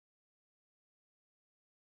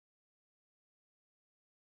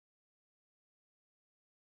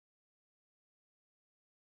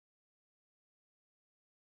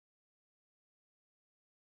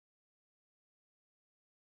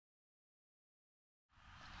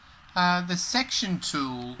The section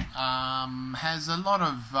tool has a lot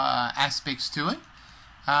of aspects to it.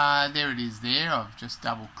 There it is there, I've just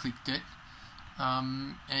double clicked it.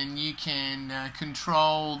 And you can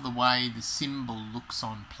control the way the symbol looks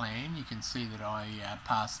on plan. You can see that I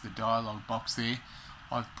passed the dialog box there.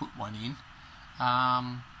 I've put one in.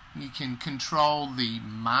 You can control the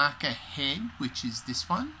marker head, which is this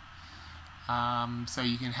one. So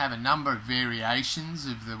you can have a number of variations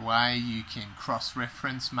of the way you can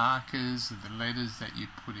cross-reference markers of the letters that you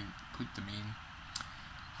put them in.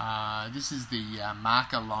 This is the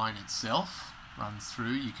marker line itself, runs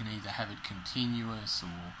through. You can either have it continuous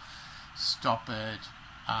or stop it.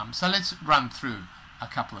 So let's run through a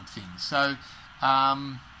couple of things. So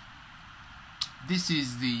this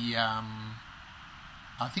is the,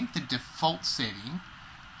 I think the default setting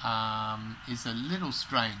is a little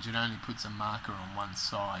strange. It only puts a marker on one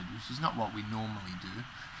side, which is not what we normally do.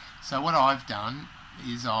 So what I've done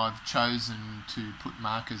is I've chosen to put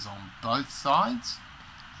markers on both sides,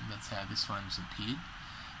 and that's how this one's appeared.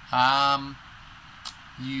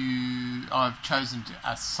 I've chosen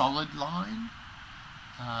a solid line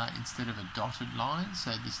instead of a dotted line,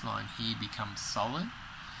 so this line here becomes solid.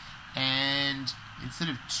 And instead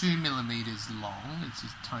of 2 millimeters long, it's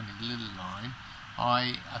just a tiny little line,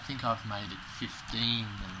 I think I've made it 15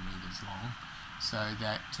 millimeters long, so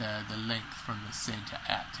that the length from the center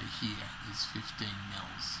out to here is 15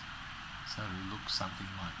 mils. So it'll look something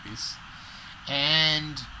like this.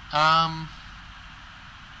 And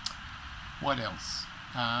what else?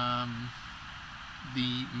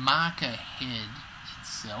 The marker head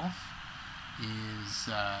itself is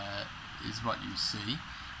what you see.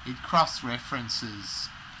 It cross-references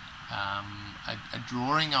a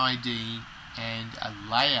drawing ID and a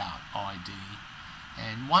layout ID,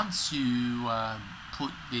 and once you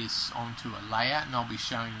put this onto a layout, and I'll be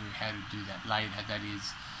showing you how to do that later, that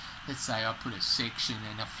is, let's say I put a section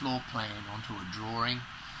and a floor plan onto a drawing.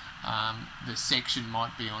 The section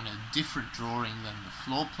might be on a different drawing than the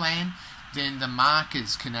floor plan, then the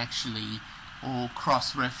markers can actually all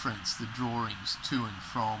cross-reference the drawings to and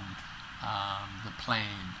from the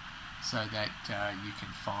plan, so that you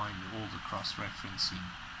can find all the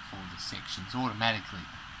cross-referencing for the sections automatically.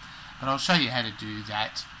 But I'll show you how to do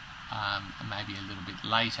that maybe a little bit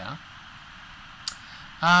later.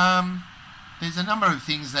 There's a number of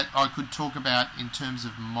things that I could talk about in terms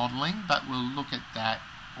of modelling, but we'll look at that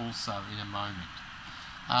also in a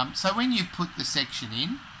moment. So when you put the section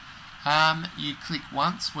in, you click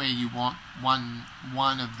once where you want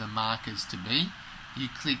one of the markers to be. You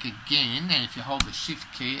click again, and if you hold the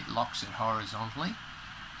shift key it locks it horizontally.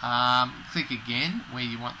 Click again where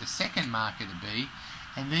you want the second marker to be,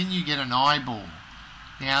 and then you get an eyeball.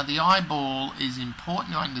 Now the eyeball is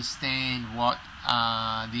important to understand what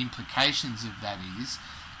the implications of that is.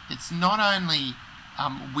 It's not only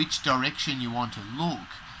which direction you want to look,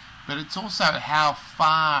 but it's also how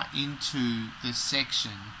far into the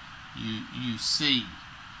section you see.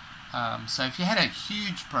 So if you had a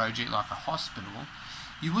huge project like a hospital,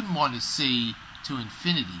 you wouldn't want to see to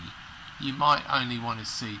infinity. You might only want to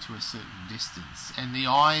see to a certain distance, and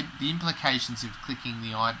the implications of clicking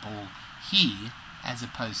the eyeball here as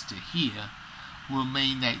opposed to here will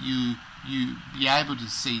mean that you be able to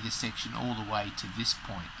see the section all the way to this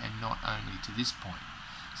point and not only to this point.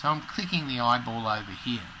 So I'm clicking the eyeball over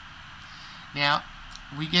here. Now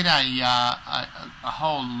we get a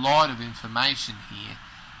whole lot of information here,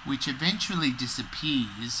 which eventually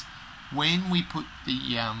disappears when we put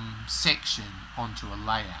the section onto a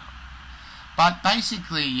layout. But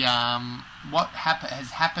basically what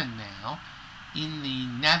has happened now, in the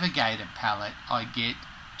navigator palette I get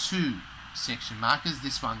 2 section markers,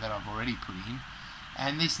 this one that I've already put in,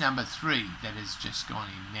 and this number 3 that has just gone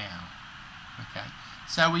in now. Okay,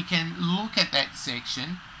 so we can look at that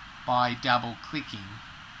section by double clicking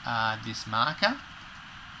this marker.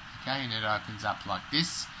 Okay, and it opens up like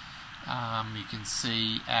this. You can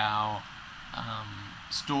see our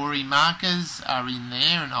story markers are in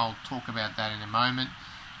there, and I'll talk about that in a moment.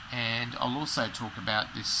 And I'll also talk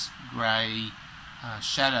about this grey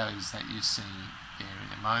shadows that you see there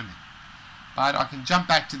in a moment. But I can jump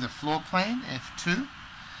back to the floor plan, F2.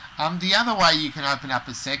 The other way you can open up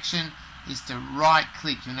a section is to right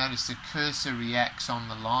click. You'll notice the cursor reacts on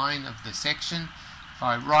the line of the section. If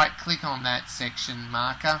I right click on that section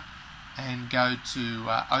marker and go to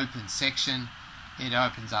open section, it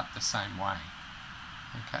opens up the same way.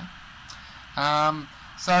 Okay.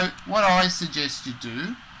 So what I suggest you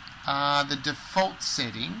do, the default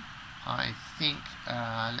setting, I think,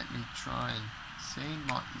 let me try and see,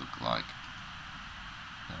 might look like,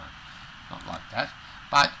 no, not like that,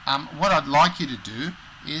 but what I'd like you to do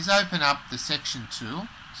is open up the section tool.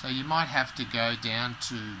 So you might have to go down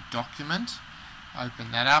to Document,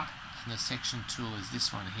 open that up, and the section tool is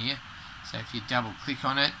this one here. So if you double click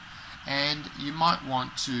on it, and you might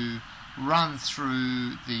want to run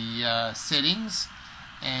through the settings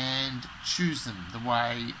and choose them the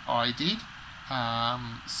way I did.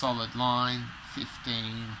 Solid line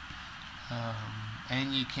 15,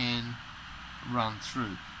 and you can run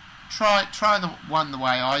through. Try the one the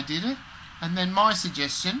way I did it, and then my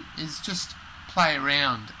suggestion is just play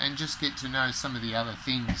around and just get to know some of the other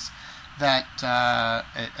things that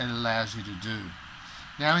it allows you to do.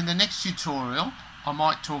 Now in the next tutorial I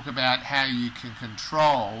might talk about how you can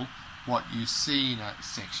control what you see in a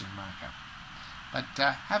section markup. But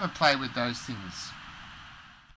have a play with those things.